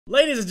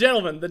Ladies and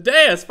gentlemen, the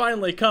day has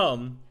finally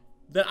come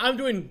that I'm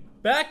doing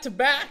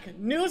back-to-back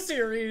new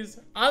series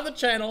on the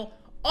channel.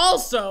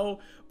 Also,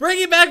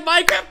 bringing back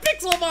Minecraft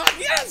Pixelmon,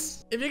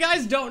 yes! If you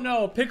guys don't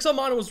know,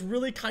 Pixelmon was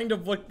really kind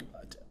of like,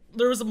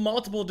 there was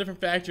multiple different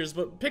factors,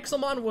 but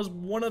Pixelmon was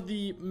one of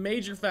the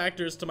major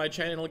factors to my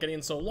channel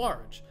getting so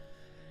large.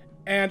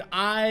 And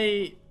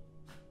I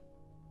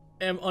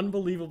am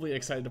unbelievably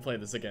excited to play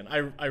this again.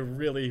 I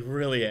really,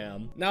 really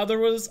am. Now there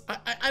was,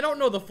 I don't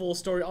know the full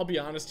story, I'll be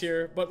honest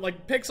here, but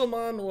like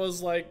Pixelmon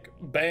was like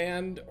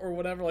banned or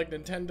whatever, like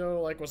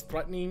Nintendo like was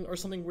threatening or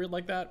something weird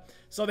like that.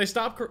 So they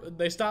stopped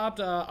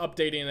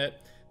updating it.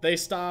 They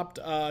stopped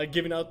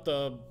giving out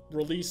the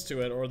release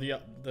to it or the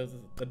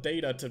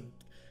data to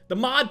the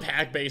mod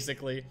pack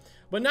basically.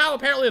 But now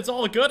apparently it's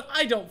all good.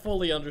 I don't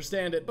fully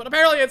understand it, but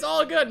apparently it's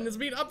all good and it's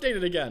being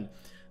updated again.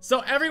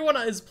 So everyone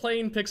is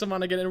playing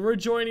Pixelmon again, and we're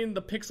joining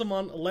the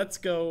Pixelmon Let's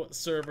Go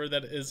server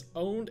that is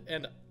owned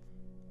and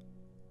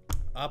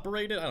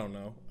operated. I don't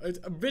know.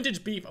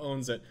 Vintage Beef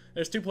owns it.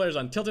 There's 2 players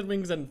on, Tilted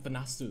Wings and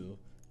Finasu.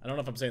 I don't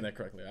know if I'm saying that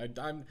correctly.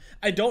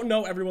 I don't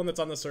know everyone that's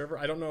on the server.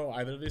 I don't know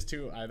either of these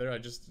two either. I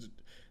just,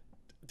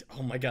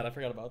 oh my god, I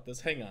forgot about this.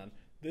 Hang on.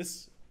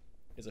 This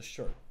is a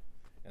shirt,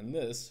 and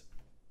this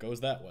goes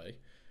that way.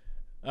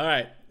 All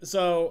right,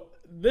 so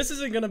this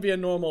isn't going to be a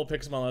normal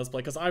Pixelmon Let's Play,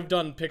 because I've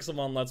done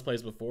Pixelmon Let's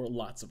Plays before,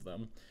 lots of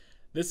them.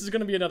 This is going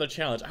to be another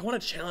challenge. I want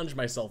to challenge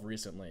myself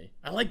recently.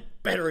 I like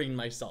bettering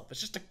myself.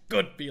 It's just a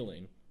good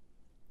feeling.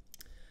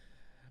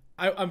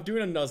 I'm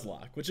doing a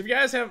Nuzlocke, which if you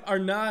guys are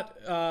not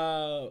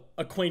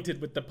acquainted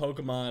with the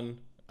Pokemon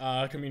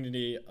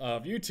community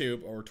of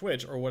YouTube or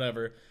Twitch or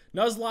whatever,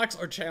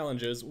 Nuzlocks are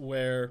challenges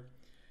where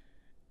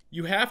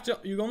you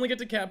only get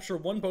to capture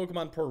 1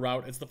 Pokemon per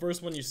route. It's the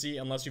first one you see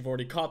unless you've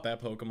already caught that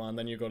Pokemon,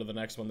 then you go to the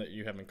next one that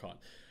you haven't caught.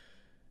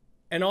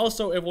 And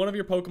also, if one of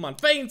your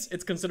Pokemon faints,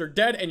 it's considered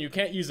dead and you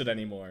can't use it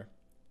anymore.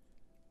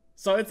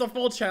 So it's a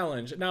full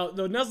challenge. Now,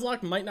 the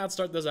Nuzlocke might not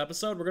start this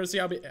episode. We're gonna see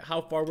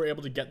how far we're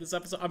able to get this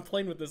episode. I'm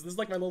playing with this. This is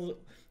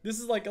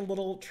like a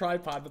little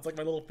tripod. It's like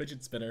my little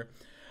fidget spinner.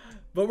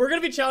 But we're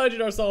gonna be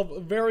challenging ourselves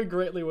very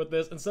greatly with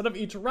this. Instead of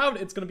each route,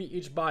 it's gonna be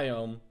each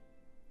biome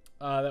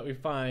that we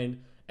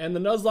find. And the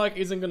Nuzlocke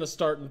isn't going to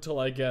start until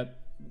I get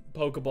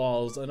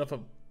Pokeballs,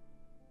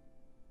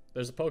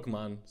 there's a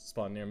Pokemon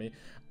spawn near me,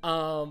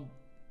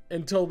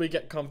 until we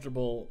get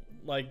comfortable,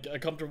 like a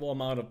comfortable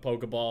amount of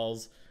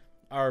Pokeballs.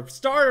 Our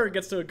starter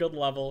gets to a good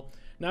level.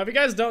 Now, if you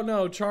guys don't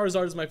know,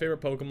 Charizard is my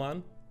favorite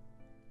Pokemon,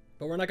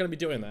 but we're not going to be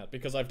doing that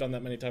because I've done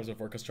that many times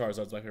before because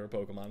Charizard's my favorite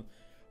Pokemon.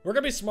 We're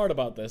going to be smart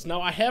about this.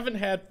 Now, I haven't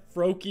had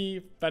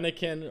Froakie,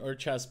 Fennekin, or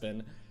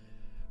Chespin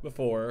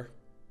before.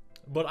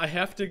 But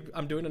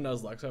I'm doing a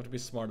Nuzlocke, so I have to be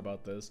smart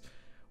about this.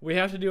 We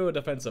have to do a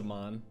defensive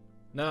mon.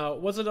 Now,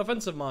 what's a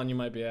defensive mon, you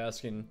might be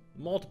asking?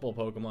 Multiple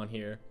Pokemon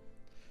here.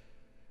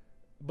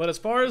 But as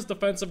far as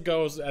defensive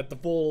goes at the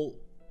full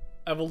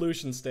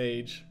evolution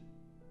stage,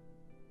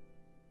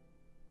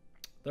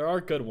 there are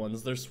good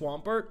ones. There's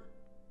Swampert,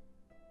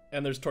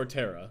 and there's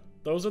Torterra.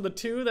 Those are the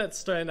 2 that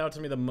stand out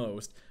to me the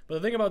most. But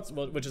the thing about,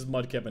 which is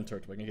Mudkip and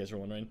Turtwig, in case you're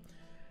wondering.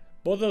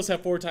 Both of those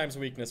have 4 times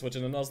weakness, which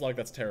in a Nuzlocke,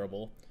 that's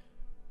terrible.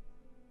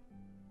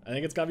 I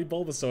think it's gotta be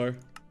Bulbasaur.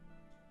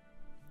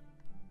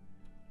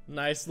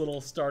 Nice little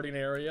starting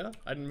area.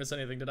 I didn't miss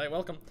anything today.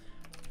 Welcome.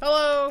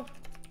 Hello!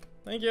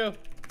 Thank you.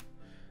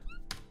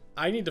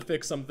 I need to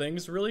fix some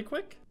things really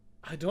quick.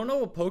 I don't know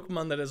what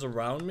Pokemon that is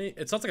around me.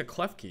 It sounds like a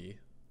Klefki.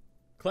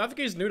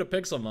 Klefki's new to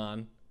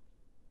Pixelmon.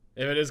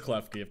 If it is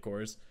Klefki, of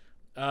course.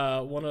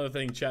 One other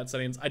thing, chat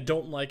settings. I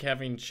don't like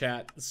having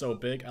chat so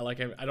big. I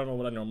don't know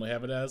what I normally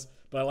have it as,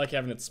 but I like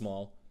having it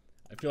small.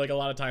 I feel like a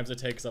lot of times it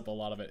takes up a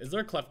lot of it. Is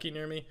there a Klefki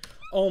near me?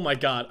 Oh my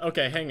god.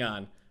 Okay, hang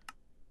on.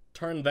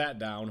 Turn that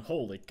down.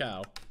 Holy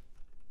cow.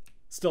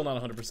 Still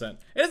not 100%.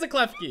 It is a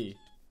Klefki!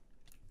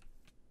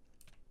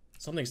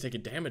 Something's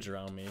taking damage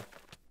around me.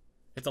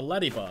 It's a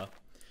Lediba.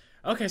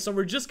 Okay, so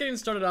we're just getting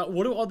started out.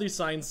 What do all these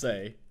signs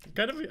say?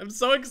 I'm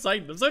so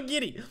excited. I'm so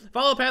giddy.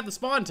 Follow path to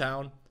Spawn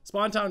Town.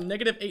 Spawn Town,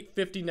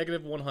 -850,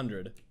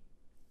 -100.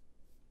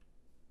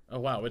 Oh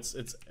wow,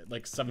 it's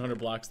like 700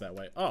 blocks that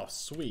way. Oh,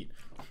 sweet.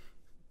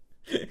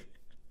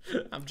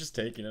 I'm just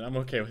taking it. I'm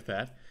okay with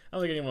that. I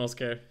don't think anyone else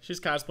cares. She's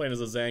cosplaying as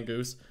a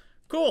Zangoose.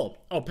 Cool.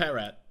 Oh,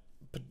 Patrat.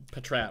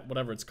 Patrat,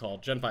 whatever it's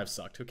called. Gen 5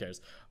 sucked. Who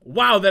cares?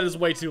 Wow, that is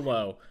way too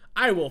low.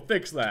 I will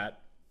fix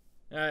that.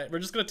 Alright, we're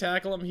just gonna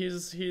tackle him.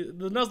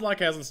 The Nuzlocke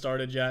hasn't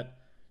started yet.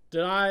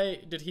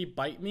 Did he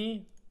bite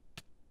me?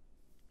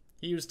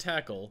 He used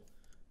tackle.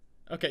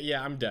 Okay,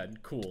 yeah, I'm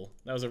dead. Cool.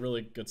 That was a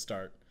really good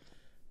start.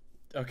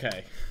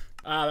 Okay.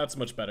 Ah, that's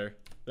much better.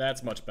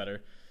 That's much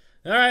better.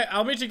 Alright,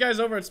 I'll meet you guys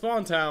over at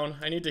Spawn Town.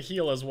 I need to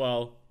heal as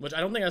well, which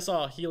I don't think I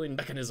saw a healing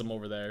mechanism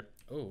over there.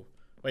 Oh,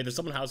 wait, there's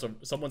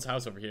someone's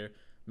house over here.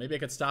 Maybe I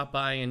could stop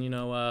by and, you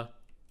know,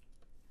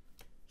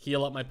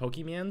 heal up my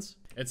Pokemons?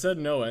 It said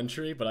no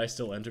entry, but I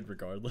still entered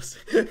regardless.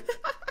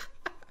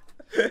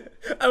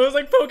 I was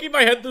like poking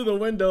my head through the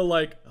window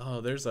like,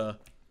 oh, there's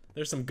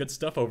some good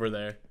stuff over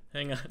there.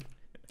 Hang on.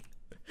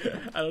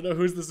 I don't know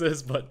whose this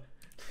is, but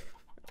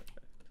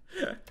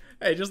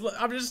Hey,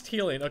 I'm just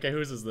healing. Okay,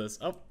 whose is this?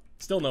 Oh,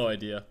 still no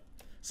idea.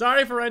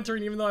 Sorry for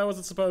entering, even though I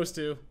wasn't supposed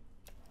to.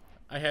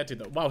 I had to,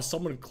 though. Wow,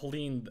 someone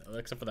cleaned,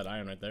 except for that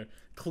iron right there,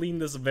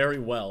 cleaned this very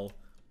well.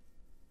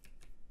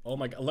 Oh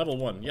my god, level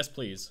 1. Yes,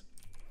 please.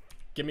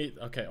 Give me,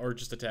 okay, or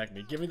just attack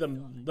me. Give me the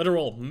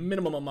literal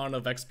minimum amount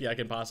of XP I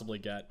can possibly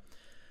get.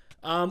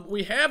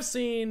 We have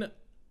seen,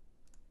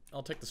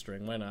 I'll take the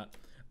string, why not?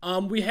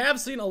 We have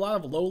seen a lot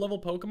of low-level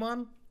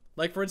Pokemon.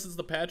 Like, for instance,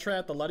 the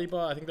Patrat, the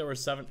Ludiba, I think there were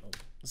 7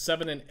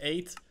 and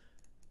 8.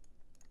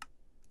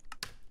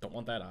 Don't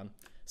want that on.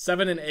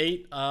 7 and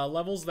 8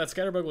 levels. That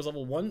Scatterbug was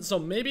level 1. So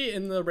maybe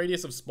in the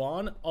radius of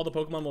spawn, all the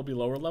Pokemon will be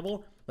lower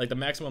level. Like, the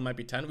maximum might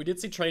be 10. We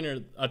did see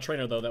a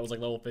trainer, though, that was like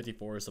level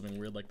 54 or something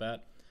weird like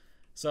that.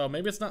 So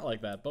maybe it's not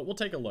like that, but we'll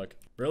take a look.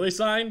 Really,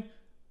 sign?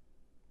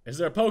 Is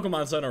there a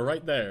Pokemon Center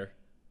right there?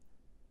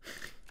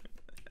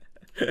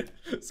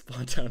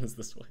 Spawn Town is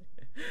this way.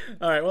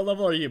 Alright, what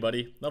level are you,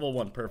 buddy? Level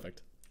 1,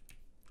 perfect.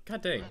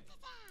 God dang.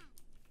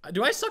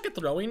 Do I suck at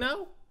throwing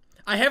now?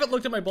 I haven't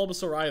looked at my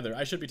Bulbasaur either.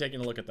 I should be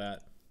taking a look at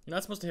that. You're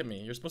not supposed to hit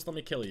me. You're supposed to let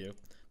me kill you.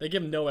 They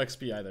give no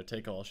XP either.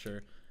 Take all,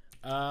 sure.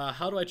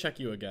 How do I check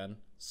you again?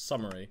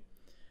 Summary.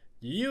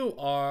 You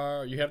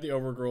have the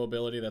Overgrow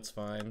ability. That's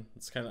fine.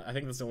 It's kind of, I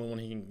think that's the only one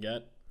he can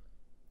get.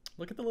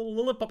 Look at the little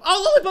Lillipup.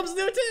 Oh, Lillipup's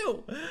new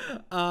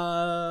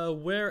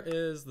too! Where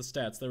is the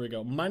stats? There we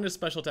go. Minus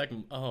special attack.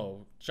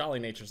 Oh, Jolly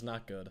Nature's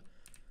not good.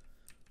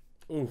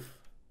 Oof.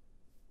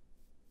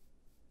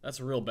 That's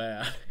real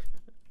bad.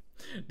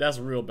 That's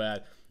real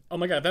bad. Oh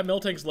my god, that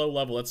Miltank's low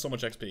level. That's so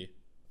much XP.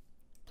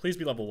 Please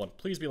be level 1.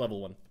 Please be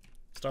level 1.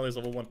 Starly's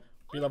level 1.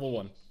 Be level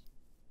 1.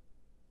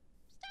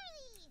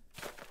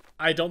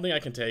 I don't think I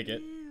can take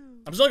it.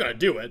 I'm still gonna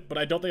do it, but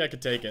I don't think I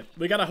could take it.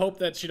 We gotta hope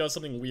that she does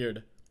something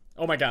weird.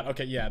 Oh my god,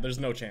 okay, yeah, there's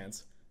no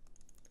chance.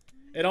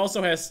 It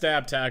also has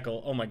stab,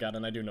 tackle. Oh my god,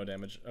 and I do no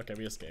damage. Okay,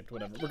 we escaped,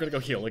 whatever. We're gonna go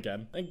heal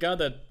again. Thank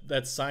god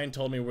that sign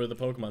told me where the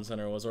Pokemon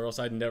Center was, or else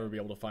I'd never be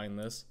able to find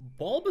this.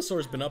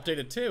 Bulbasaur's been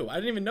updated too. I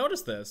didn't even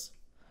notice this.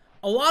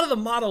 A lot of the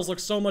models look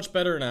so much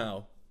better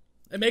now.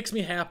 It makes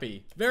me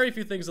happy. Very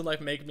few things in life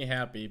make me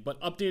happy, but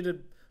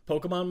updated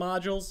Pokemon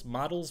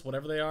models,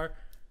 whatever they are,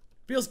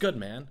 feels good,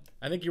 man.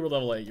 I think you were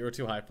level 8. You were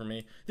too high for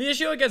me. The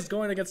issue against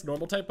going against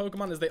normal type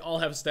Pokemon is they all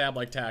have stab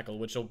like tackle,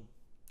 which will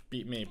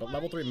beat me. But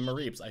level 3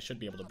 Mareeps, I should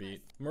be able to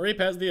beat. Mareep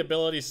has the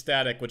ability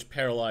Static, which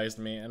paralyzed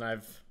me, and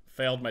I've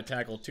failed my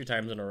tackle 2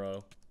 times in a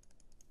row.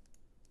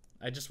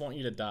 I just want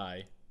you to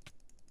die.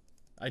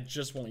 I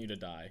just want you to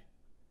die.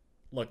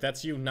 Look,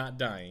 that's you not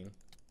dying.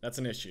 That's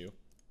an issue.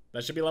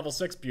 That should be level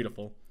 6.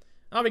 Beautiful.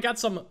 Oh, we got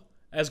some,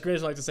 as great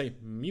as I like to say,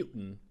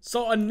 mutant.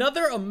 So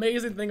another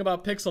amazing thing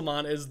about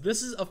Pixelmon is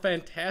this is a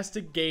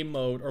fantastic game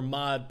mode or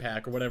mod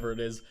pack or whatever it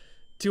is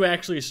to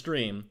actually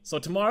stream. So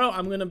tomorrow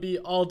I'm gonna be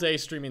all day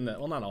streaming that.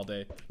 Well, not all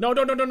day. No,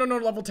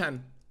 level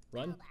 10.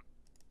 Run.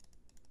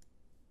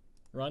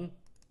 Run.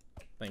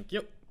 Thank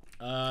you.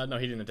 No,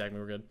 he didn't attack me.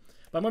 We're good.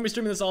 But I'm gonna be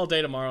streaming this all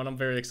day tomorrow, and I'm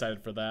very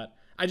excited for that.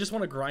 I just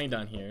want to grind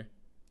on here.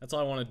 That's all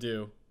I want to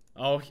do.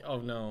 Oh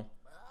no.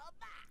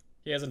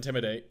 He has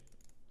Intimidate.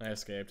 I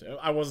escaped.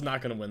 I was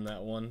not going to win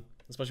that one.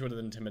 Especially with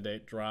an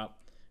Intimidate drop.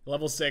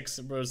 Level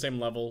 6, we're the same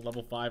level.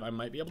 Level 5, I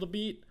might be able to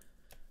beat.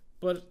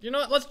 But, you know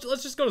what?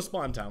 Let's just go to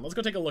Spawn Town. Let's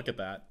go take a look at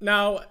that.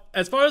 Now,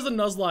 as far as the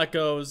Nuzlocke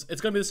goes,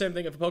 it's going to be the same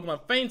thing. If a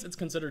Pokemon faints, it's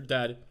considered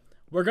dead.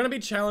 We're going to be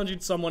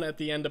challenging someone at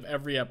the end of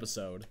every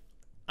episode.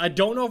 I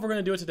don't know if we're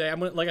going to do it today.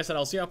 Like I said,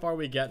 I'll see how far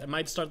we get. It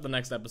might start the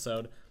next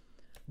episode.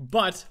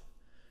 But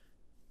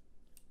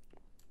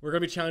we're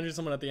going to be challenging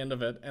someone at the end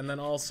of it. And then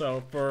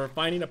also, for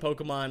finding a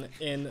Pokemon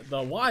in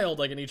the wild,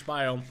 like in each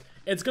biome,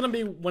 it's going to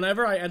be,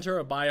 whenever I enter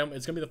a biome,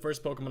 it's going to be the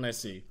first Pokemon I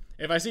see.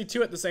 If I see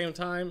 2 at the same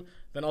time,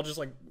 then I'll just,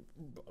 like,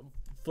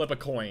 flip a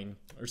coin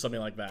or something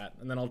like that.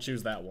 And then I'll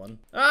choose that one.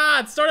 Ah,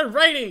 it started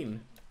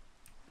raining!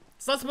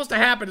 It's not supposed to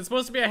happen. It's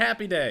supposed to be a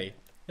happy day.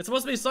 It's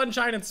supposed to be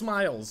sunshine and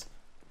smiles.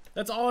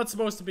 That's all it's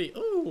supposed to be.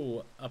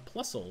 Ooh, a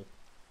Plusle.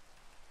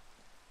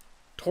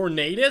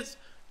 Tornadus?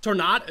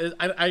 Tornad?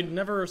 I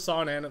never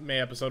saw an anime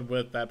episode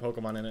with that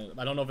Pokemon in it.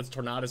 I don't know if it's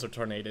Tornadus or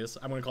Tornadus.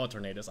 I'm gonna call it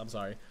Tornadus. I'm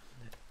sorry.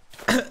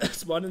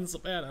 Spawned in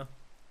Savannah.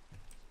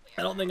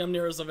 I don't think I'm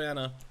near a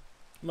Savannah.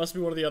 Must be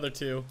one of the other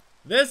 2.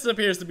 This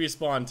appears to be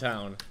Spawn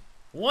Town.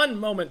 One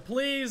moment,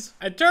 please.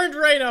 I turned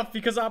right up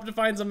because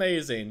Optifine's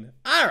amazing.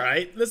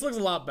 Alright, this looks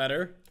a lot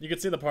better. You can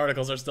see the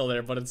particles are still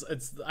there, but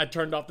I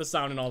turned off the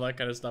sound and all that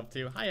kind of stuff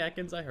too. Hi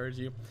Atkins, I heard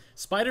you.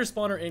 Spider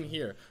spawner in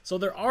here. So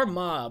there are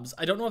mobs.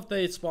 I don't know if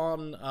they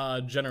spawn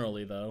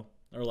generally though,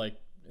 or like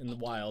in the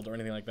wild or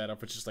anything like that, or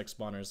if it's just like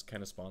spawners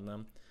kind of spawn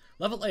them.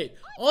 Level 8.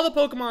 All the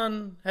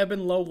Pokemon have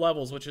been low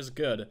levels, which is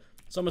good.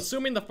 So I'm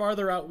assuming the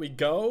farther out we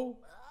go,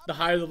 the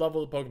higher the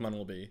level the Pokemon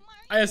will be.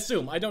 I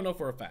assume. I don't know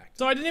for a fact.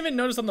 So I didn't even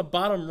notice on the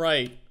bottom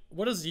right.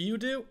 What does you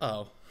do?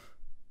 Oh.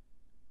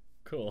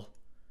 Cool.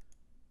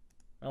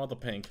 I want the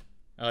pink.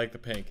 I like the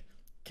pink.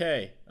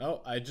 Okay.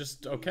 Oh,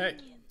 okay.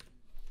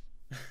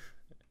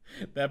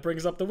 That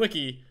brings up the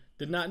wiki.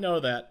 Did not know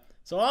that.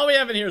 So all we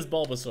have in here is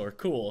Bulbasaur.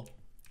 Cool.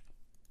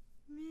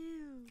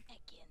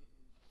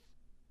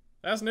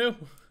 That's new.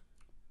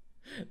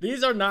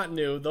 These are not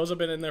new. Those have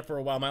been in there for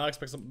a while. My Alex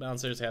Pixel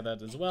monsters had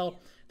that as well.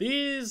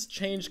 These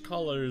change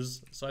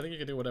colors, so I think you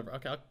can do whatever.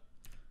 Okay.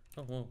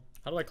 Oh, whoa.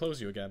 How do I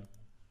close you again?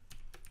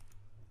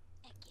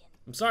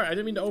 I'm sorry, I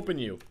didn't mean to open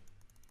you.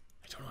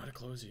 I don't know how to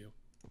close you.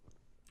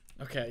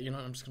 Okay, you know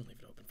what? I'm just gonna leave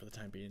it open for the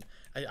time being.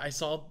 I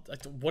saw.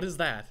 What is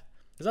that?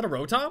 Is that a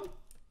Rotom?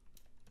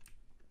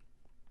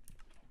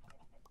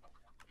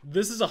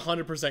 This is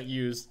 100%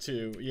 used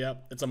to.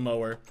 Yep, it's a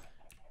mower.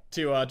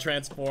 To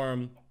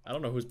transform. I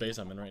don't know whose base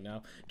I'm in right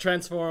now.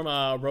 Transform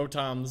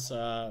Rotom's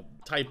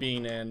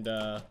typing and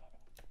I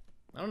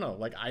don't know,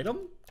 like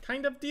item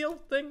kind of deal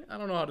thing. I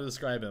don't know how to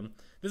describe him.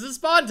 This is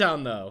Spawn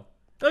Town though.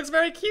 It looks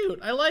very cute.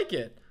 I like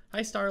it.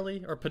 Hi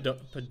Starly or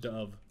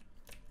Padove.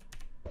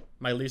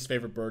 My least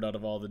favorite bird out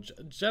of all the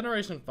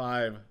Generation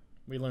 5.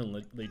 We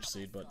learned Leech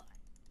Seed, but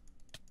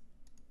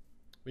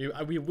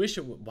we wish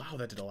it would. Wow,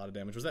 that did a lot of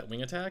damage. Was that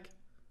Wing Attack?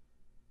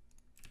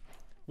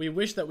 We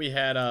wish that we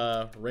had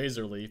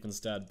Razor Leaf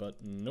instead,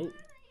 but nope.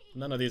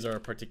 None of these are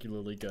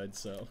particularly good,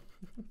 so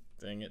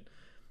dang it.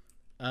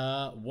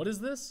 What is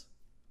this?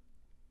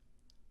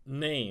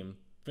 Name.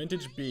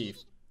 Vintage Beef.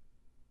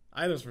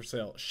 Items for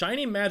sale.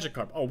 Shiny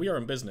Magikarp. Oh, we are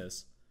in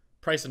business.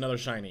 Price another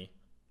shiny.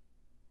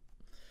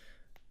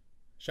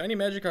 Shiny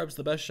Magikarp's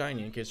the best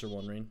shiny, in case you're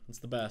wondering. It's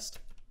the best.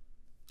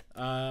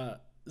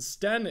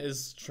 Sten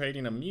is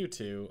trading a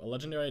Mewtwo. A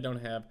legendary I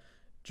don't have.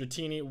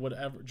 Dratini,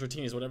 whatever.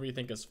 Dratini's whatever you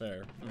think is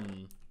fair.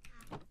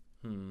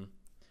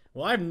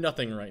 Well, I have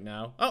nothing right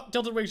now. Oh,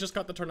 Tilted Wings just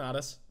caught the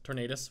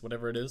Tornadus,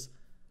 whatever it is.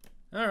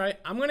 Alright,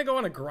 I'm gonna go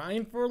on a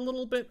grind for a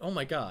little bit. Oh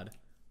my god.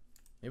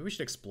 Maybe we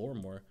should explore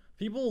more.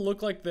 People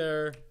look like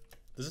they're...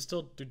 Does it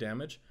still do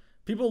damage?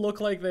 People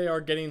look like they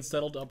are getting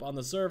settled up on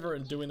the server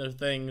and doing their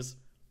things.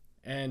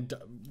 And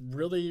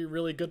really,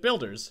 really good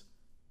builders.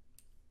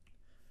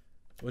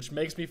 Which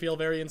makes me feel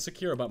very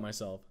insecure about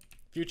myself.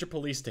 Future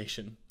police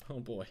station.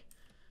 Oh boy.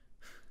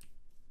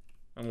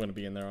 I'm gonna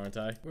be in there, aren't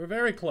I? We're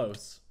very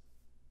close.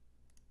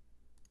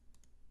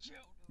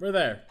 We're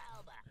there.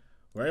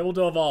 We're able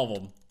to evolve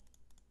them.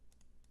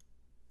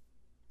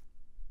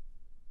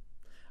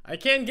 I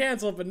can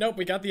cancel it, but nope,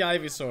 we got the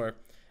Ivysaur.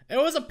 It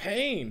was a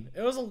pain.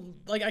 It was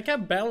like I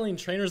kept battling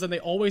trainers and they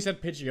always had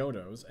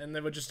Pidgeotos and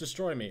they would just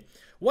destroy me.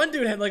 One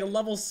dude had like a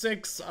level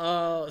 6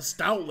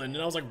 Stoutland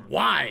and I was like,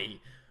 why?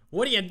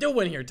 What are you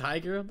doing here,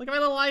 Tiger? Look at my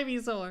little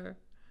Ivysaur.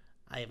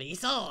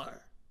 Ivysaur.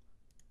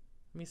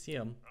 Let me see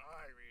him.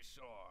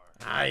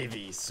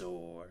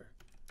 Ivysaur.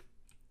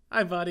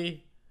 Hi,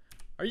 buddy.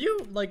 Are you,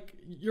 like,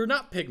 you're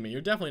not pygmy. You're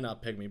definitely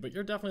not pygmy, but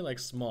you're definitely, like,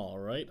 small,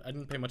 right? I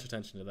didn't pay much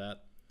attention to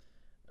that.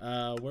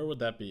 Where would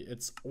that be?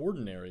 It's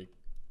ordinary.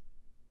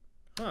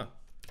 Huh.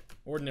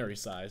 Ordinary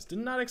size. Did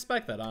not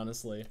expect that,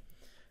 honestly.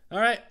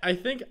 Alright, I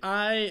think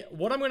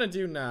what I'm gonna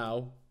do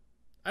now...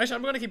 Actually,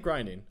 I'm gonna keep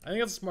grinding. I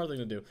think that's a smart thing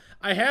to do.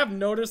 I have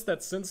noticed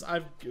that since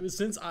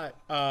Ivysaur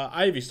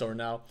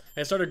now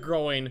has started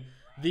growing,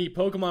 the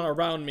Pokemon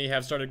around me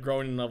have started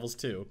growing in levels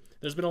too.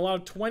 There's been a lot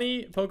of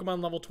 20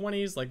 Pokemon level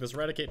 20s, like this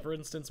Raticate, for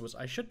instance, which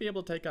I should be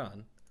able to take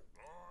on.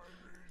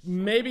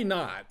 Maybe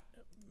not.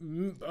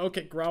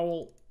 Okay,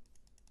 Growl.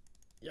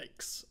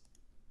 Yikes.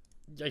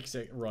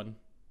 Yikes, run.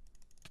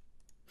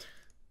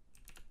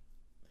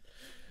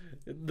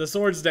 The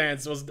Swords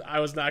Dance I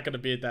was not going to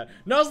beat that.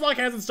 Nuzlocke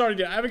hasn't started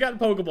yet. I haven't gotten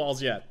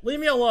Pokeballs yet. Leave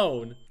me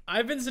alone.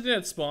 I've been sitting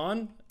at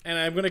spawn, and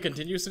I'm going to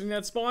continue sitting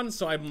at spawn,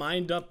 so I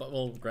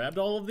grabbed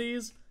all of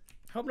these.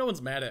 I hope no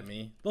one's mad at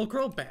me. They'll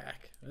grow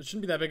back. It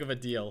shouldn't be that big of a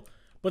deal.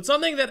 But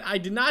something that I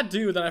did not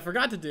do, that I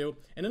forgot to do,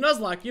 in a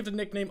Nuzlocke, you have to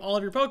nickname all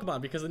of your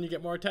Pokemon, because then you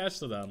get more attached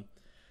to them.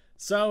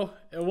 So,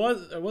 it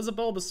was a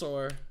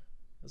Bulbasaur,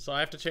 so I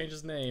have to change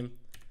his name.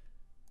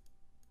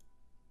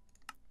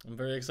 I'm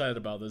very excited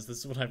about this. This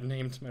is what I've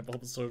named my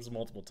Bulbasaurs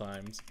multiple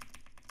times.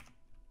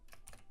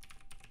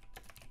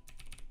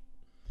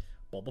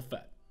 Boba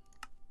Fett.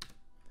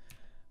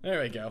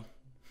 There we go.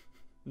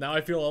 Now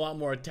I feel a lot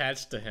more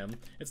attached to him.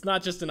 It's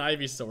not just an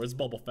Ivysaur, it's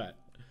Boba Fett.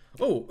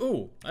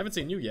 Ooh, I haven't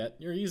seen you yet.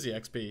 You're easy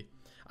XP.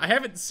 I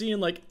haven't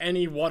seen, like,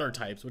 any water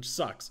types, which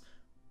sucks.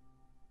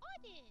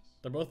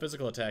 They're both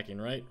physical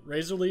attacking, right?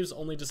 Razor Leaf's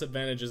only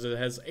disadvantage is it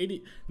has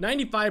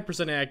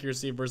 95%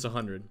 accuracy versus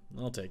 100.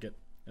 I'll take it.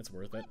 It's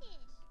worth it.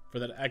 For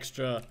that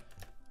extra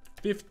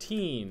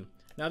 15.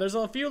 Now, there's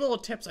a few little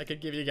tips I could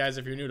give you guys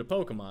if you're new to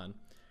Pokemon.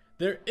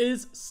 There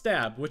is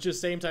Stab, which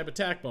is same type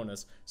attack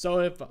bonus.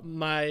 So if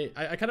I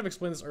kind of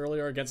explained this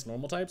earlier against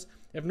normal types.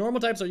 If normal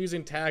types are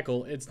using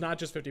Tackle, it's not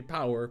just 50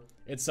 power,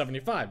 it's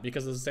 75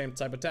 because the same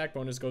type attack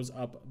bonus goes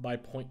up by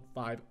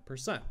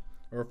 0.5%.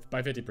 Or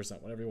by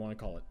 50%, whatever you want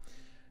to call it.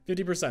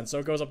 50%, so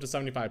it goes up to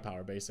 75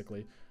 power,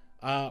 basically.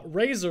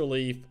 Razor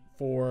Leaf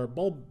for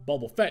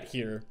Boba Fett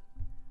here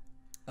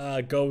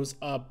goes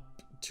up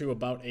to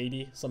about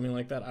 80, something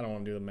like that. I don't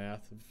want to do the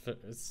math.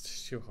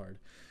 It's too hard.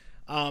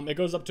 It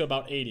goes up to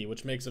about 80,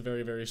 which makes it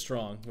very, very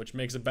strong, which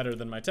makes it better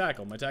than my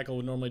Tackle. My Tackle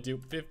would normally do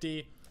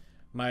 50.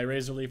 My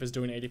Razor Leaf is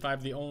doing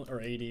 85,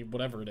 or 80,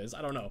 whatever it is.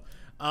 I don't know.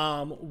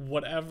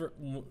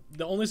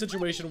 The only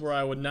situation where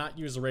I would not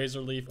use a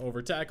Razor Leaf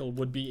over Tackle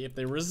would be if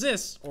they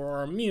resist or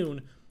are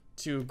immune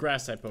to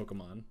grass type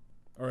Pokemon.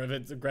 Or if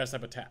it's a grass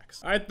type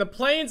attacks. Alright, the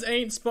plains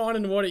ain't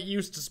spawning what it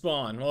used to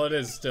spawn. Well, it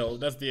is still.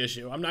 That's the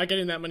issue. I'm not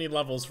getting that many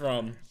levels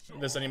from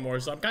this anymore,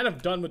 so I'm kind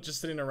of done with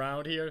just sitting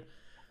around here.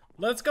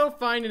 Let's go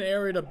find an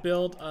area to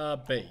build a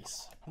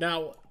base.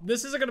 Now,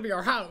 this isn't going to be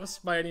our house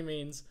by any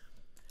means.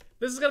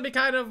 This is going to be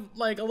kind of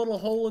like a little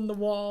hole in the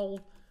wall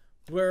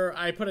where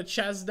I put a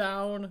chest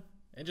down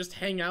and just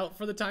hang out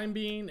for the time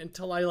being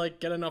until I like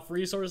get enough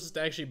resources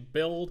to actually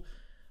build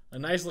a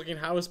nice looking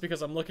house,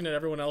 because I'm looking at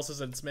everyone else's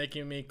and it's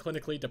making me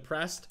clinically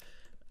depressed,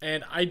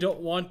 and I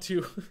don't want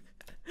to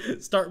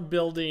start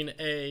building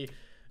a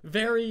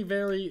very,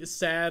 very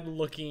sad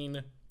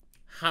looking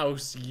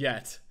house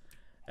yet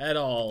at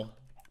all.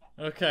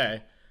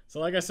 Okay,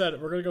 so like I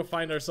said, we're gonna go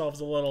find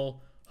ourselves a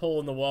little hole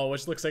in the wall,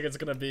 which looks like it's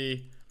gonna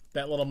be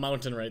that little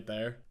mountain right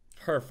there.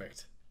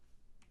 Perfect.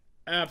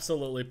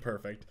 Absolutely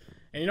perfect.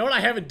 And you know what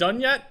I haven't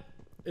done yet?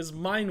 Is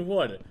mine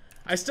wood.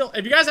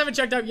 If you guys haven't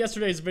checked out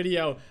yesterday's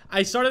video,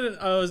 I started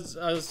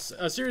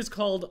a series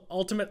called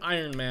Ultimate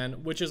Iron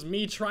Man, which is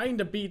me trying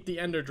to beat the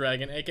Ender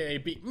Dragon, aka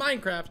beat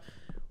Minecraft,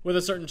 with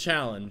a certain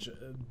challenge.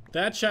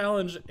 That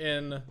challenge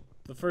in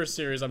the first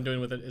series I'm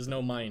doing with it is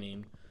no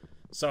mining.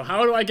 So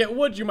how do I get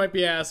wood, you might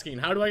be asking?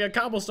 How do I get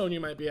cobblestone, you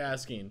might be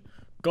asking?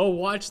 Go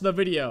watch the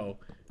video.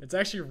 It's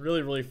actually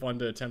really, really fun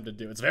to attempt to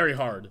do. It's very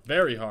hard,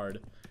 very hard.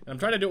 And I'm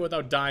trying to do it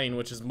without dying,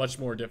 which is much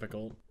more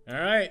difficult.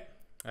 Alright.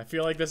 I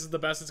feel like this is the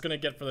best it's gonna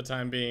get for the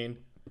time being.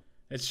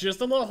 It's just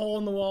a little hole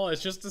in the wall.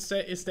 It's just to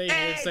stay here.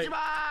 Hey,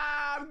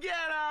 Mom, get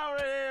over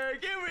here.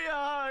 Give me a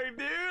hug,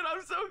 dude.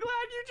 I'm so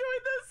glad you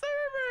joined the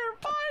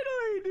server.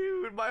 Finally,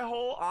 dude. My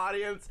whole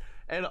audience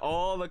and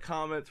all the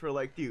comments were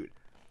like, dude,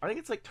 I think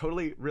it's like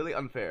totally really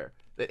unfair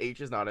that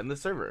H is not in the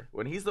server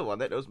when he's the one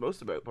that knows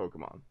most about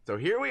Pokemon. So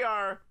here we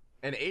are,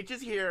 and H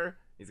is here.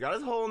 He's got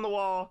his hole in the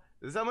wall.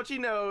 This is how much he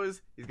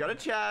knows. He's got a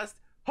chest.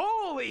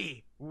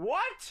 Holy,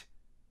 what?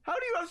 How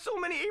do you have so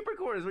many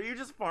apricorns? Were you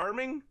just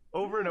farming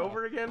over and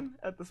over again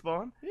at the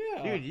spawn?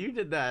 Yeah. Dude, you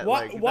did that.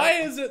 Why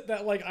is it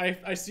that like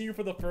I see you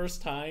for the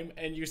first time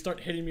and you start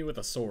hitting me with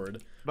a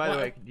sword? By the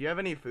way, do you have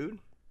any food?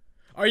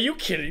 Are you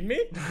kidding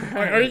me?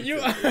 Are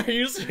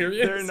you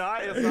serious? It's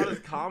not as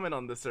common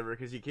on this server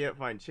because you can't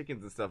find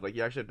chickens and stuff. Like,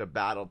 you actually have to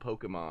battle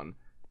Pokemon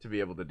to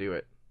be able to do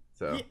it.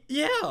 So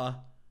yeah.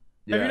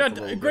 Yeah, have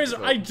you not, Grazer?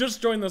 I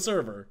just joined the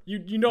server.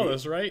 You know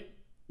this, right?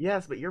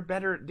 Yes, but you're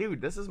better,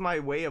 dude. This is my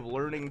way of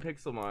learning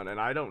Pixelmon,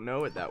 and I don't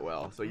know it that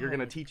well. So you're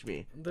gonna teach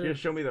me. You're gonna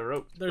show me the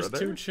ropes. There's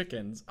brother. 2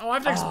 chickens. Oh, I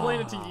have to explain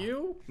it to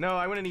you? No,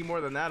 I'm gonna need more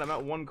than that. I'm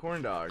at 1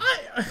 corn dog.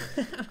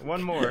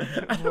 One more.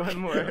 One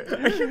more.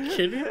 Are you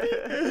kidding me?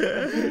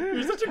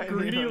 You're such a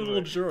greedy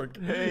little jerk.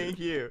 Thank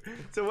you.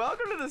 So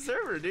welcome to the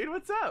server, dude.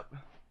 What's up?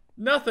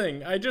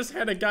 Nothing. I just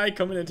had a guy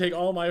come in and take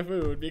all my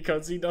food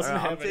because he doesn't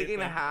have anything. I'm taking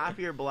half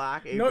your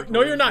black.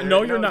 No, you're not.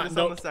 No, you're not.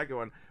 No, on the second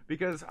one.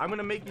 Because I'm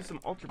gonna make you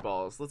some Ultra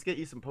Balls. Let's get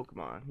you some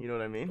Pokemon. You know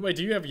what I mean? Wait,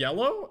 do you have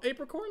yellow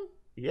apricorn?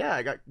 Yeah,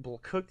 I got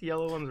cooked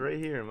yellow ones right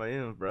here in my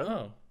room,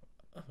 bro.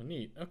 Oh,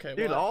 neat. Okay.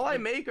 Dude, all I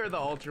make are the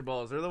Ultra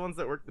Balls. They're the ones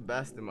that work the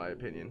best, in my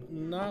opinion.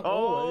 Not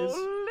always.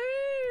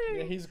 Holy!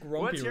 Yeah, he's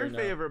grumpy. What's your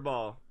favorite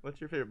ball?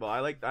 What's your favorite ball?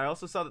 I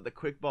also saw that the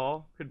Quick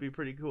Ball could be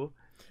pretty cool.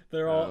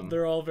 They're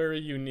all very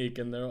unique,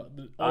 and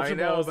the Ultra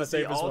Ball is the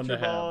safest one to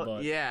have.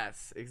 But...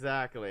 Yes,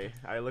 exactly.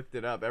 I looked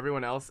it up.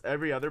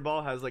 Every other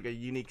ball has like a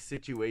unique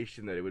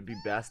situation that it would be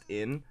best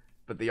in,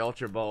 but the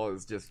Ultra Ball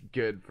is just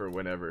good for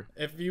whenever.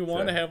 If you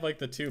want to have like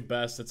the 2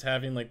 best, it's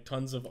having like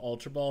tons of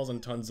Ultra Balls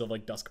and tons of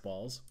like Dusk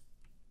Balls.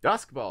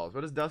 Dusk Balls.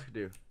 What does Dusk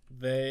do?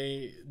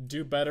 They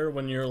do better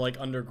when you're like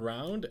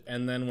underground,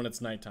 and then when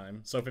it's nighttime.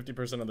 So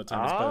 50% of the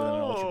time it's better than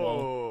an Ultra Ball.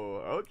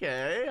 Oh,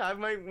 okay. I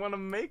might want to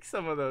make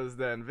some of those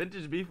then.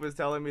 Vintage Beef was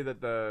telling me that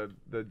the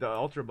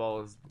Ultra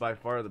Ball is by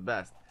far the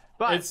best.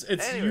 But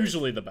it's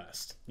usually the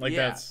best. Like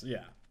that's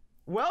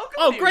Welcome.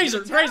 Oh,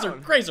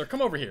 Grazer,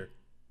 come over here.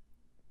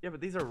 Yeah, but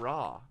these are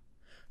raw.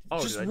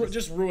 Oh,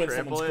 just ruin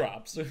someone's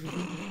crops.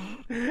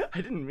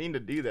 I didn't mean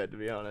to do that, to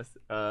be honest.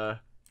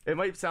 It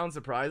might sound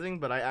surprising,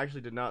 but I actually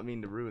did not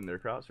mean to ruin their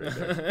crops right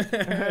there.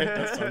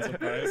 That sounds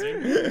surprising.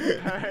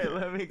 Alright,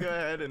 let me go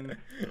ahead and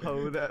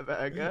hoe that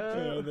back up.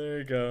 Oh, there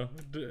you go.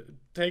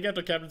 Take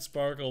after Captain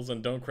Sparkles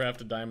and don't craft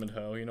a diamond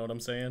hoe, you know what I'm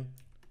saying?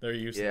 They're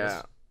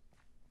useless.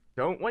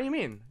 Yeah. What do you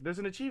mean? There's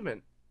an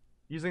achievement.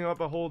 Using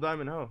up a whole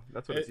diamond hoe.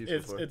 That's what it's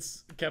useful for.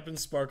 It's Captain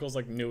Sparkle's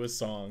like newest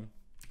song.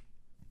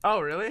 Oh,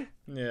 really?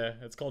 Yeah,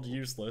 it's called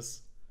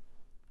Useless.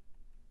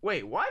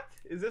 Wait, what?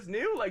 Is this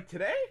new? Like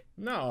today?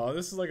 No,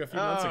 this is like a few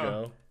months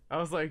ago. I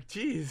was like,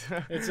 geez.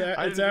 It's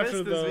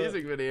after this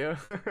music video.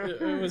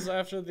 it was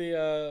after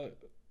the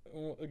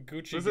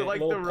Gucci. Was it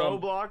like the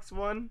Roblox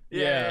one?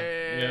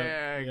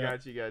 Yeah.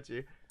 Got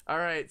you. All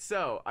right,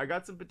 so I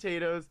got some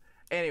potatoes.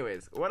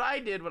 Anyways, what I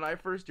did when I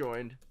first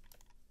joined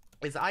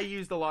is I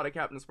used a lot of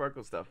Captain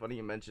Sparkle stuff. Funny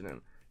you mention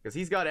him, because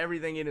he's got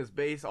everything in his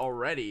base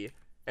already.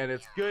 And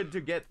it's good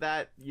to get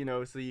that, you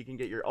know, so you can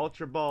get your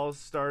Ultra Balls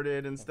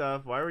started and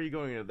stuff. Why were you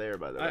going into there,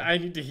 by the way? I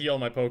need to heal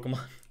my Pokemon.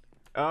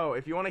 Oh,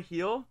 if you want to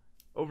heal,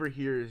 over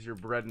here is your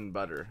bread and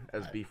butter,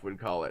 as Beef would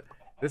call it.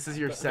 This is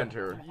your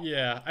center.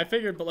 Yeah, I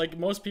figured, but like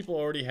most people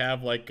already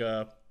have like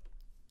a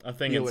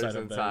thing inside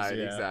of theirs.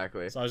 Yeah.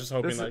 Exactly. So I was just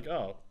hoping like,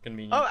 oh,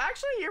 convenient. Oh,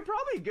 actually, you're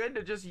probably good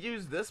to just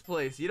use this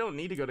place. You don't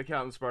need to go to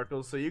Captain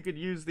Sparkles, so you could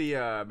use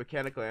the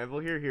mechanical anvil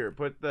here. Here,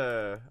 put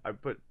the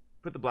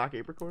black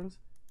apricorns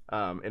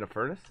in a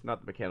furnace,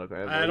 not the mechanical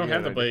anvil. I don't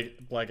have the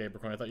black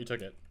apricorn. I thought you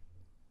took it.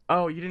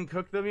 Oh, you didn't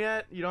cook them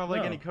yet? You don't have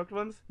like any cooked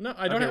ones? No,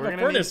 I don't have a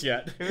furnace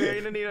yet. We're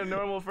gonna need a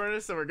normal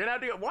furnace, so we're gonna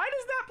have to go. Why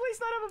does that place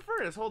not have a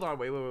furnace? Hold on,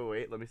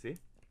 wait. Let me see.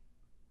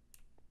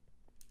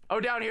 Oh,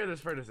 down here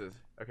there's furnaces.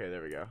 Okay,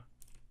 there we go.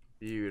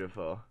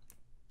 Beautiful.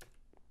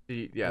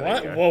 Yeah,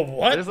 what? there you Whoa, go.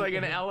 what? There's like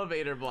an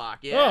elevator block.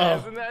 Yeah, Oh.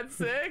 Isn't that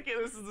sick?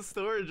 And this is the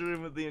storage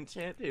room with the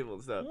enchant table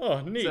and stuff. Oh,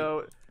 neat.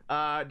 So,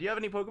 do you have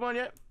any Pokemon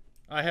yet?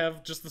 I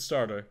have just the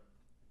starter.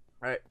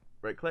 All right,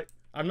 right click.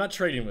 I'm not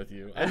trading with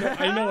you.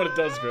 I know what it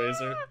does,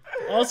 Grazer.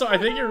 Also, I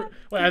think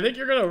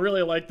you're gonna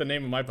really like the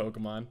name of my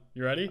Pokemon.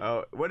 You ready?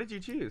 Oh, what did you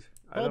choose?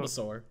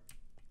 Bulbasaur.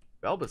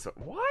 Bulbasaur.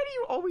 Why do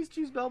you always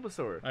choose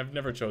Bulbasaur? I've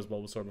never chose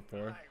Bulbasaur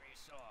before.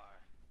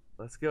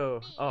 Let's go.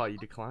 Oh, you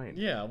declined.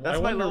 Yeah,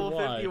 that's my level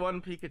why.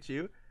 51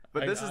 Pikachu.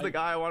 But this is the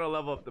guy I want to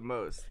level up the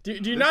most. Do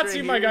you not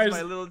see my guy's?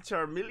 My little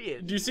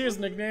Charmeleon. Do you see his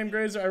nickname,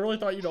 Grazer? I really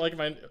thought you'd like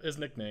his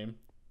nickname.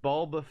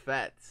 Bulba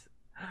Fett.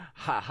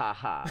 Ha ha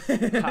ha.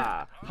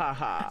 Ha ha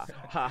ha.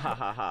 Ha ha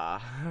ha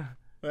ha.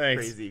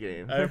 Thanks. Crazy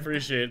game. I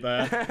appreciate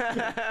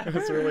that.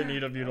 It's really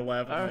neat of you to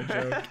laugh at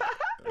my joke.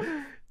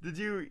 Did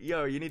you?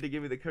 Yo, you need to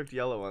give me the cooked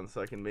yellow one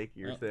so I can make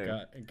your thing.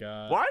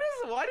 God. Why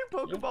do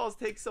Pokeballs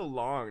take so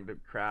long to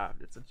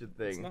craft? It's such a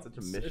thing. It's such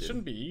a mission. It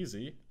shouldn't be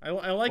easy. I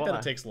like that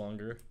it takes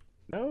longer.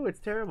 No, it's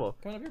terrible.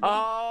 Here,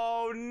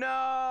 oh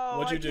no!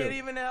 What'd you do? I can't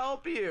even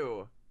help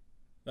you.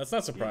 That's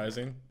not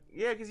surprising.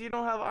 Yeah, because you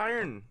don't have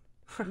iron.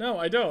 No,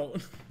 I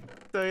don't.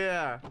 So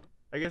yeah,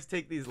 I guess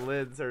take these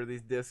lids or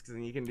these discs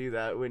and you can do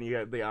that when you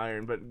have the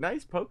iron. But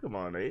nice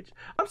Pokemon, H.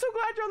 I'm so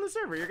glad you're on the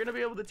server. You're gonna be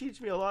able to teach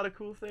me a lot of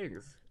cool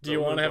things. Do you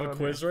want to have a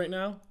quiz right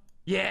now?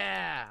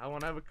 Yeah, I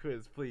want to have a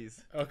quiz,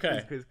 please.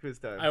 Okay. Quiz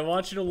time. I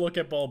want you to look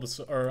at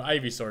Bulbasaur or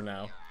Ivysaur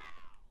now.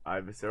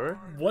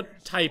 Ivysaur?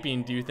 What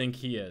typing do you think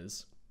he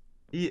is?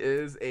 He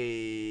is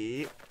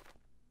a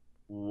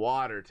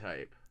water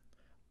type.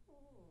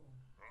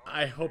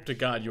 I hope to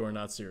God you are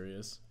not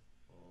serious.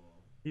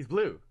 He's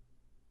blue.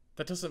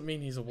 That doesn't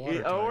mean he's a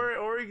water type.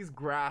 Or he's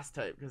grass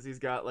type because he's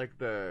got like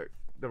the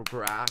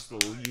grass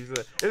leaves.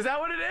 Is that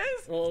what it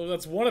is? Well,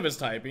 that's one of his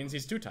typings.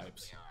 He's two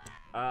types.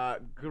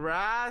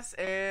 Grass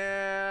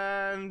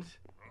and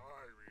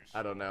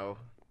I don't know.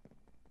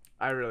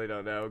 I really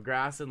don't know.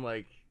 Grass and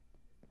like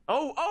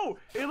oh,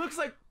 it looks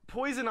like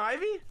poison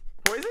ivy?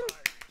 Poison?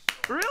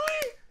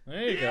 Really?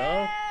 There you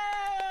go.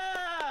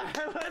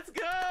 Let's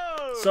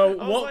go. So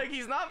I was like,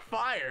 he's not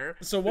fire.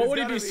 So what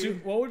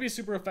would be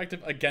super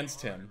effective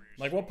against him?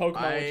 Like what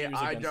Pokemon would you use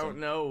against him? I don't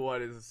know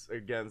what is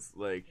against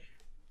like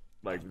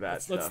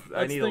that stuff.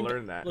 I need to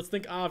learn that. Let's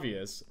think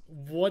obvious.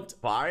 What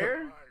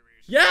fire?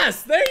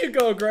 Yes, there you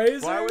go,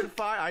 Grazer. Why would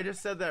fire? I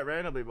just said that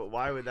randomly, but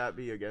why would that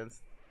be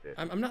against it?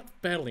 I'm not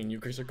battling you,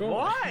 Grazer. Go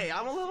Why? away.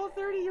 I'm a level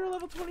 30. You're a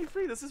level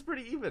 23. This is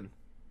pretty even.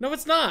 No,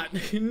 it's not.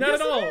 Not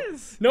yes, at all. It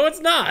is. No, it's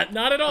not.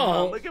 Not at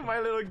all. Oh, look at my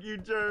little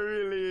cute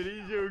Charmeleon.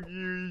 He's so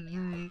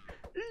cute.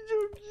 He's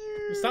so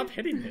cute. Stop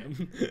hitting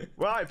him.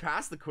 Well, I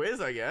passed the quiz,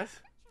 I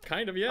guess.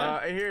 Kind of,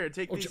 yeah. Here,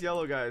 take these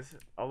yellow guys.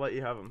 I'll let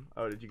you have them.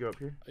 Oh, did you go up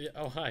here? Yeah,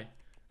 oh, hi.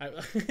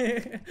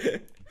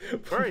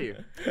 Where are you?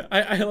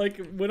 I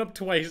like went up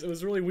twice. It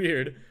was really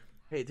weird.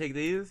 Hey, take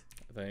these.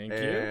 Thank you.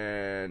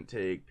 And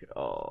take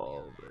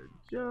all the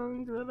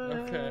junk that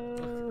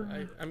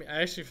Okay. I mean,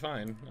 actually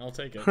fine. I'll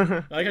take it.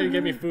 I like how you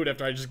gave me food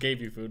after I just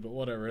gave you food, but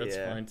whatever. It's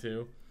fine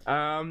too.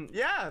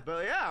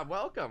 Yeah,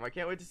 welcome. I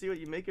can't wait to see what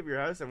you make of your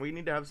house, and we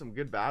need to have some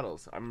good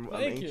battles. I'm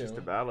anxious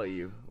to battle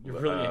you. You're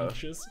really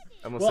anxious?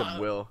 I almost said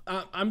will.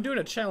 I'm doing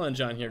a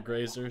challenge on here,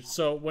 Grazer.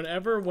 So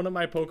whenever one of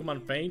my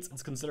Pokemon faints,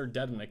 it's considered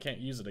dead and I can't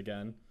use it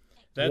again.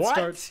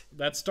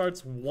 That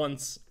starts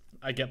once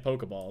I get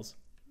Pokeballs.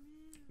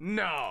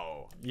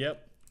 No.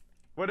 Yep.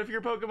 What if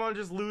your Pokemon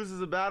just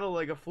loses a battle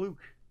like a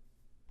fluke?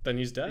 Then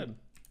he's dead.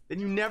 Then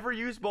you never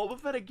use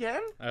Bulbafett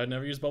again? I would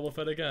never use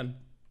Bulbafett again.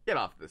 Get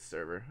off this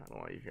server. I don't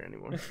want you here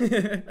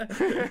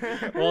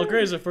anymore. Well,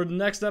 Grazer, for the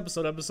next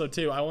episode, episode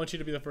 2, I want you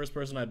to be the first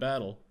person I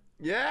battle.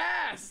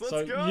 Yes! Let's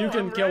go! So you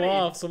can kill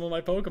off some of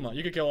my Pokemon.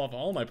 You can kill off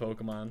all my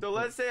Pokemon. So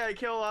let's say I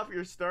kill off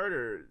your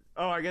starter.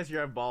 Oh, I guess you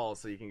have balls,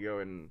 so you can go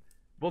and...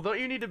 Well, don't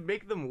you need to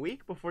make them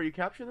weak before you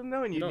capture them,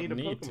 though? And you need a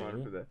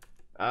Pokemon for that.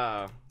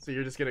 So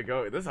you're just gonna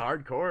go. This is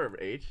hardcore,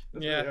 H.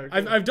 Yeah,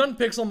 I've done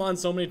Pixelmon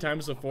so many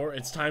times before.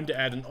 It's time to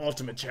add an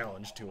ultimate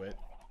challenge to it.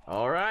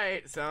 All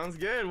right, sounds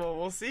good. Well,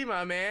 we'll see,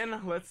 my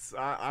man. Let's.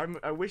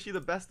 I wish you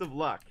the best of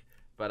luck.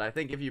 But I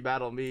think if you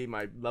battle me,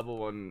 my level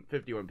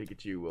 151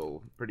 Pikachu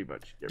will pretty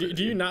much get rid of you.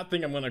 Do you not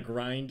think I'm gonna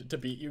grind to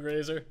beat you,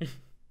 Grazer?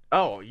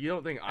 Oh, you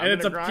don't think I'm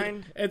gonna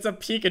grind? It's a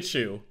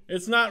Pikachu.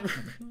 It's not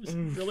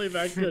really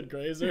that good,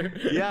 Grazer.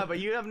 Yeah, but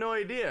you have no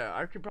idea.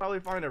 I could probably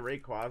find a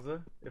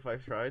Rayquaza if I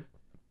tried.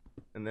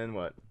 And then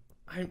what?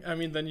 I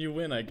mean, then you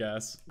win, I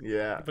guess.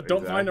 Yeah. But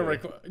don't find a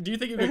exactly. Rayquaza. Do you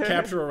think you could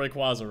capture a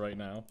Rayquaza right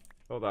now?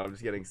 Hold on, I'm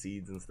just getting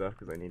seeds and stuff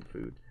because I need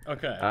food.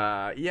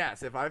 Okay.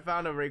 Yes, if I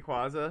found a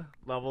Rayquaza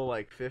level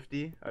like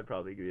 50, I'd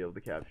probably be able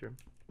to capture him.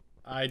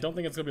 I don't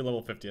think it's gonna be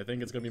level 50. I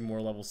think it's gonna be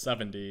more level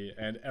 70.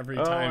 And every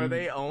Oh, time. are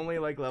they only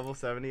like level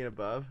 70 and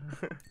above?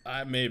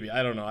 Maybe.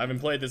 I don't know. I haven't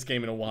played this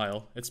game in a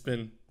while. It's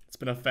been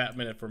a fat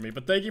minute for me.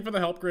 But thank you for the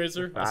help,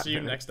 Grazer. I'll see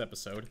you next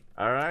episode.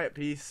 All right,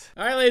 peace.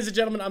 All right, ladies and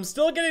gentlemen, I'm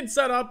still getting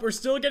set up. We're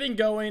still getting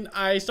going.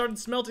 I started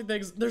smelting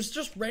things. There's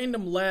just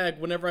random lag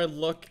whenever I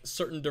look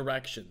certain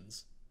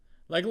directions.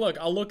 Like, look,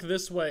 I'll look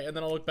this way, and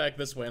then I'll look back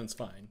this way, and it's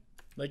fine.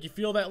 Like, you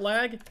feel that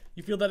lag?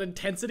 You feel that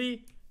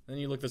intensity? And then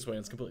you look this way, and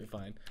it's completely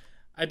fine.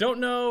 I don't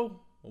know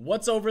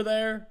what's over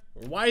there,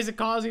 or why is it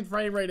causing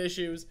frame rate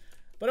issues,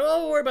 but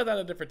I'll worry about that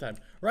at a different time.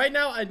 Right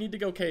now, I need to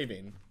go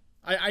caving.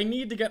 I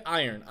need to get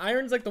iron.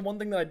 Iron's like the one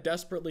thing that I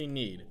desperately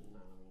need.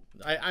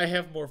 I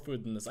have more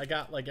food than this. I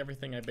got like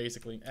everything I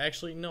basically...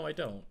 Actually, no, I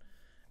don't.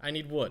 I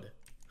need wood.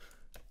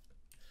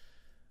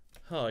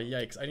 Oh,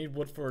 yikes. I need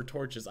wood for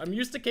torches. I'm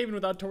used to caving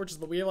without torches,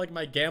 but we have like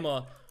my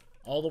gamma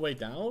all the way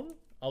down,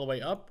 all the way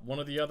up, one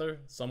or the other,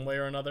 some way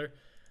or another.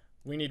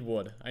 We need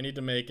wood. I need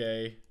to make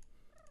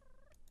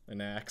an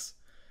axe.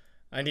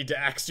 I need to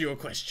ask you a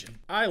question.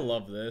 I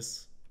love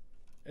this.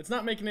 It's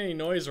not making any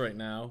noise right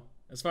now,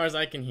 as far as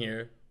I can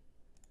hear.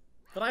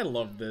 But I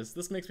love this.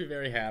 This makes me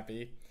very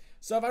happy.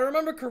 So if I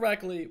remember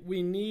correctly,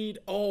 we need...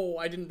 Oh,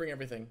 I didn't bring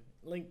everything.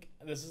 Link.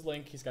 This is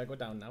Link. He's got to go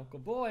down now.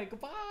 Good boy.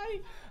 Goodbye.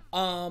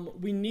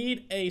 We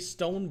need a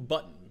stone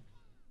button.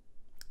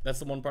 That's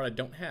the one part I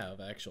don't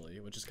have, actually,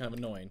 which is kind of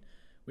annoying.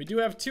 We do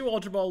have 2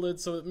 Ultra Ball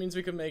lids, so it means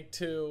we can make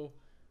 2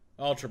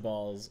 Ultra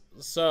Balls.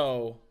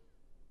 So...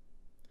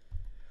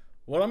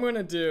 what I'm going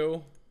to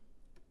do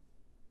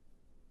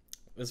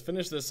is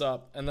finish this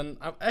up, and then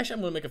actually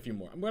I'm going to make a few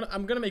more. I'm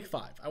going to make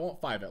 5. I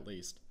want 5 at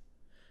least.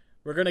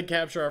 We're going to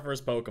capture our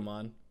first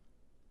Pokemon.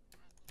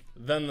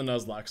 Then the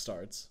Nuzlocke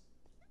starts.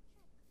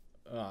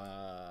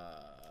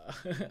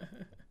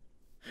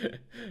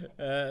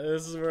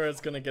 This is where it's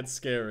going to get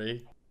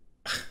scary.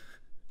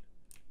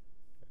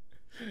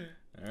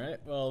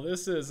 Alright, well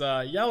this is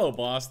Yellow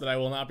Boss that I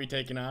will not be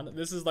taking on.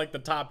 This is like the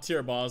top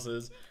tier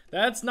bosses.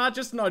 That's not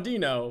just an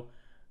Audino.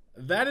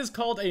 That is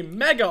called a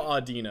Mega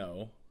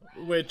Audino,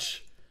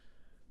 which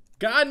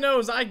God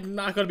knows I'm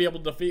not going to be able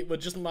to defeat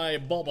with just my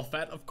Bulba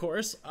Fett, of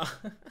course.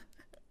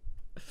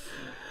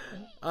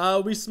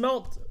 We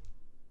smelt...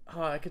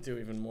 Oh, I could do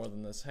even more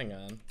than this. Hang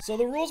on. So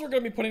the rules we're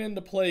going to be putting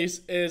into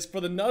place is for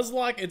the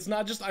Nuzlocke, it's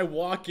not just I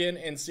walk in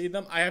and see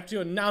them. I have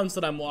to announce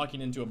that I'm walking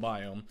into a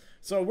biome.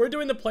 So we're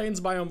doing the Plains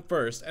biome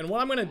first. And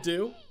what I'm going to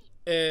do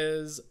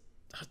is...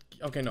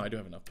 Okay, no, I do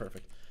have enough.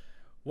 Perfect.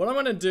 What I'm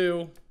going to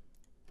do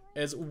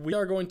is we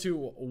are going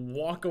to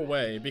walk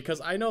away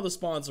because I know the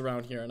spawns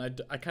around here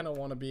and I kind of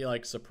want to be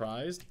like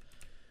surprised.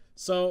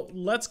 So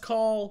let's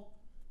call...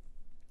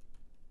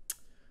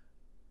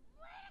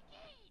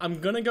 I'm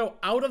gonna go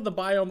out of the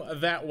biome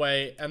that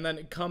way and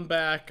then come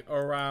back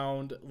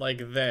around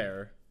like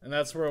there. And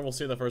that's where we'll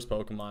see the first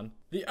Pokemon.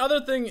 The other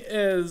thing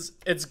is,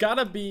 it's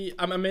gotta be,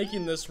 I'm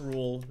making this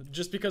rule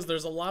just because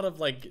there's a lot of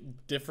like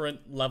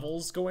different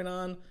levels going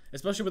on,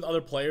 especially with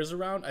other players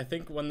around. I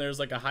think when there's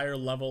like a higher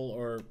level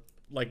or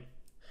like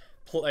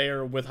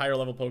player with higher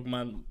level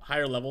Pokemon,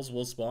 higher levels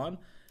will spawn.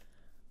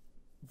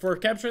 For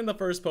capturing the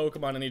first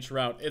Pokemon in each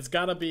route, it's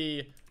gotta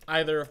be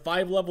either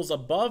 5 levels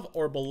above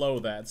or below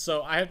that.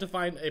 So I have to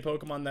find a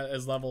Pokemon that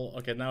is level...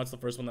 Okay, now it's the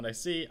first one that I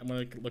see. I'm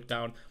going to look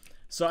down.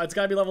 So it's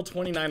got to be level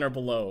 29 or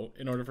below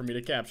in order for me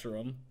to capture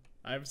him.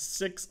 I have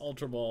 6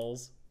 Ultra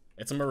Balls.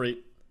 It's a Mareep.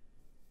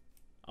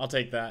 I'll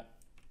take that.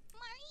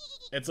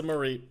 It's a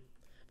Mareep.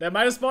 That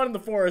might have spawned in the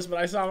forest, but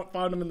I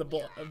found him in the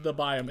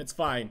biome. It's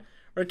fine.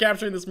 We're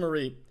capturing this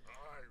Mareep.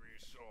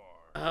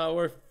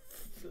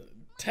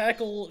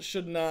 Tackle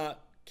should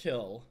not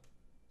kill.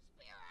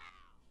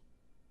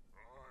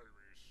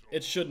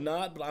 It should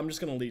not, but I'm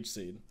just going to Leech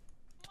Seed.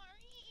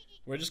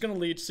 We're just going to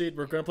Leech Seed.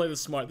 We're going to play this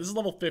smart. This is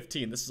level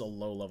 15. This is a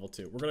low level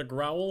 2. We're going to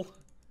Growl.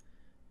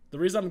 The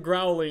reason I'm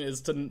growling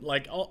is to,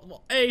 like,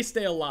 well, A,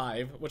 stay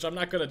alive, which I'm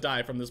not going to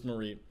die from this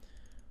Mareep.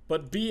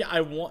 But B,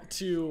 I want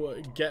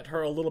to get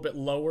her a little bit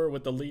lower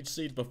with the Leech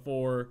Seed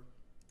before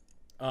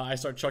I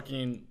start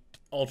chucking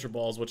Ultra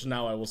Balls, which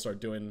now I will start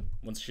doing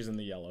once she's in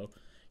the yellow.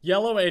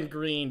 Yellow and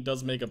green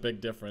does make a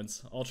big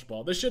difference. Ultra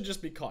Ball. This should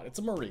just be caught. It's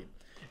a Mareep.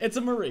 It's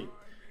a Mareep.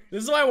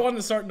 This is why I wanted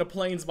to start in the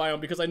Plains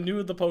biome, because I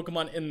knew the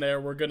Pokemon in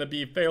there were going to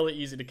be fairly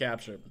easy to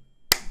capture.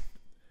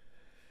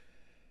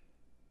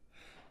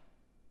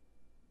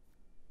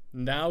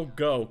 Now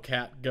go,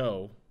 cat,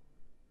 go.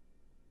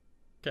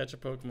 Catch a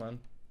Pokemon.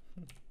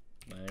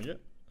 Dang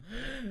it.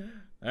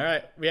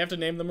 Alright, we have to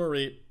name the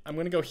Mareep. I'm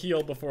going to go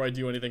heal before I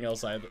do anything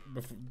else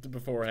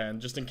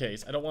beforehand, just in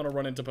case. I don't want to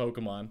run into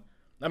Pokemon.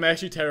 I'm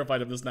actually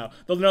terrified of this now.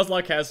 The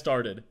Nuzlocke has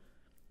started.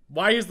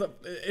 Why is the...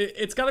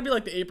 It's gotta be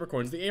like the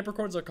Apricorns. The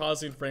Apricorns are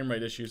causing frame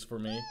rate issues for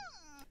me.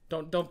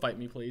 Don't fight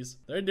me, please.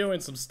 They're doing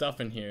some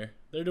stuff in here.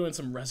 They're doing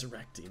some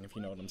resurrecting, if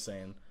you know what I'm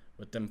saying.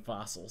 With them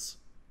fossils.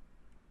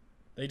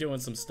 They doing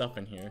some stuff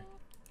in here.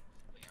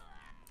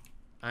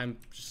 I'm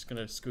just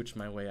gonna scooch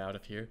my way out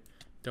of here.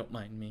 Don't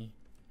mind me.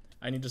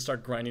 I need to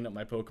start grinding up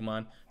my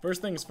Pokemon.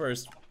 First things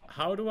first,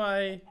 how do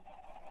I...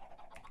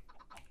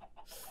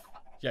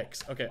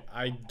 Yikes. Okay,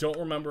 I don't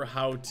remember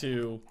how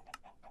to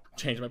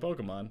change my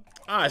Pokemon.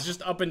 Ah, it's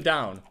just up and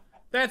down.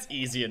 That's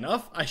easy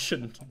enough. I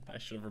should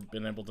have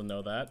been able to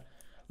know that.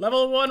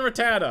 Level 1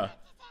 Rattata.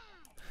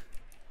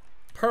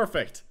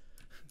 Perfect.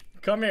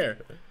 Come here.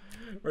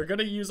 We're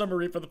gonna use a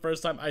Marie for the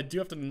first time. I do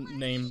have to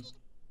name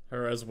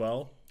her as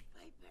well.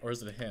 Or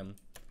is it him?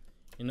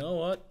 You know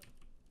what?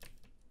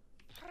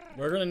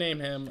 We're gonna name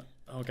him...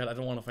 Oh god, I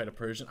don't want to fight a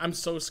Persian. I'm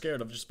so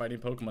scared of just fighting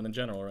Pokemon in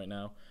general right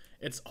now.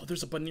 Oh,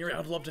 there's a Baneri.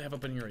 I'd love to have a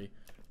Baneri.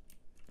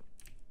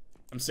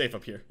 I'm safe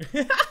up here.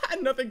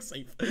 Nothing's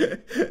safe.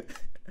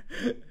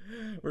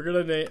 We're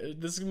gonna name...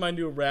 This is my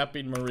new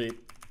rapping Marie.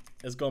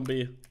 It's gonna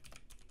be...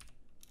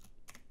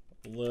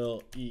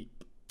 Lil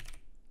Eep.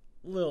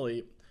 Lil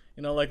Eep.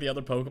 You know, like the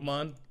other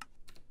Pokemon?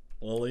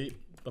 Lil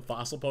Eep. The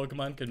fossil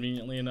Pokemon,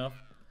 conveniently enough.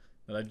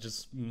 That I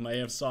just may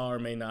have saw or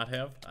may not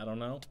have. I don't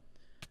know.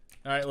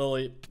 Alright,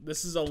 Lily.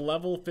 This is a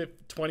level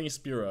 20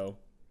 Spearow.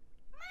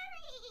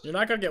 You're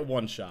not gonna get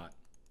one shot.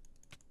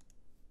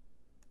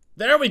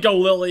 There we go,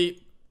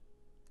 Lily!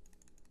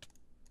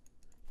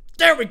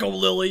 There we go,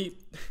 Lily!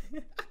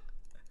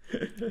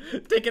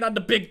 Taking on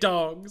the big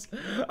dogs.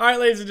 Alright,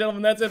 ladies and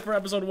gentlemen, that's it for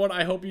episode 1.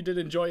 I hope you did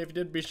enjoy. If you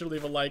did, be sure to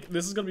leave a like.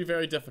 This is gonna be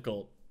very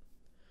difficult.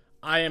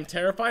 I am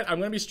terrified. I'm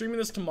gonna be streaming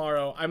this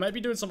tomorrow. I might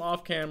be doing some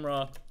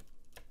off-camera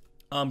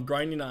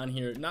grinding on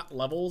here, not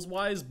levels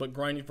wise, but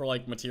grinding for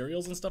like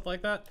materials and stuff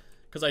like that,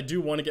 because I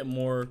do want to get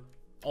more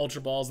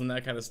Ultra Balls and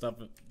that kind of stuff.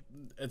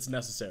 It's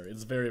necessary.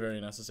 It's very, very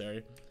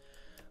necessary.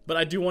 But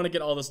I do want to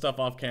get all this stuff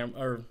off camera,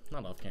 or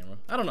not off camera.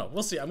 I don't know.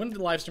 We'll see. I'm going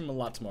to live stream a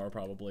lot tomorrow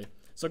probably.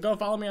 So go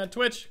follow me on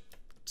Twitch.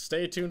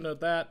 Stay tuned to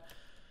that.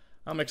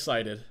 I'm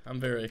excited. I'm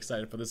very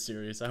excited for this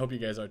series. I hope you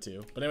guys are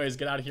too. But anyways,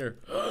 get out of here.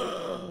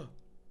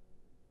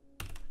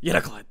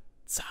 Yeraklad.